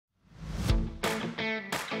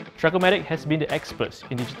Tracomatic has been the experts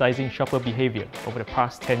in digitizing shopper behavior over the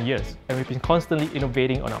past 10 years, and we've been constantly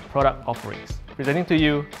innovating on our product offerings. Presenting to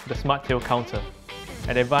you the Smartail counter,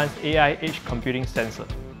 an advanced AI edge computing sensor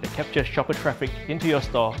that captures shopper traffic into your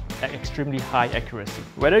store at extremely high accuracy.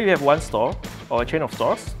 Whether you have one store or a chain of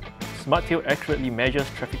stores, Smartail accurately measures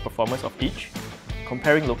traffic performance of each,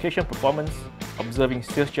 comparing location performance, observing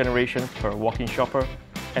sales generation per walk-in shopper,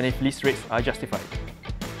 and if lease rates are justified.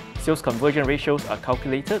 Sales conversion ratios are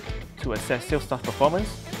calculated to assess sales staff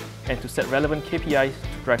performance and to set relevant KPIs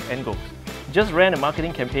to drive end goals. Just ran a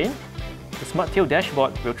marketing campaign? The Smartail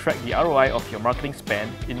dashboard will track the ROI of your marketing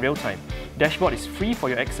spend in real time. Dashboard is free for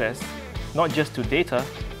your access, not just to data,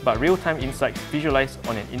 but real-time insights visualized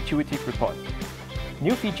on an intuitive report.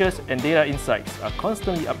 New features and data insights are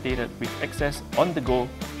constantly updated with access on the go,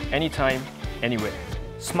 anytime, anywhere.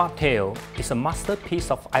 Smartail is a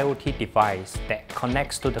masterpiece of IoT device that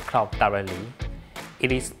connects to the cloud directly.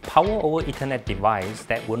 It is power over Ethernet device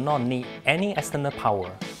that will not need any external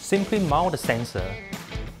power. Simply mount the sensor,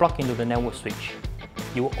 plug into the network switch.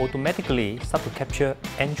 You will automatically start to capture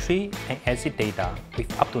entry and exit data with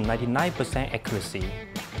up to 99% accuracy.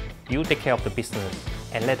 You take care of the business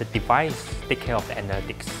and let the device take care of the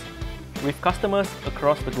analytics. With customers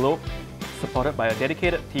across the globe, supported by a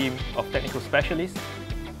dedicated team of technical specialists,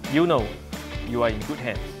 you know you are in good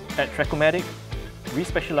hands. At Tracomatic, we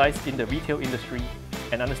specialize in the retail industry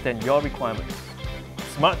and understand your requirements.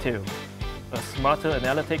 Smartail, a smarter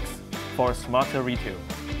analytics for a smarter retail.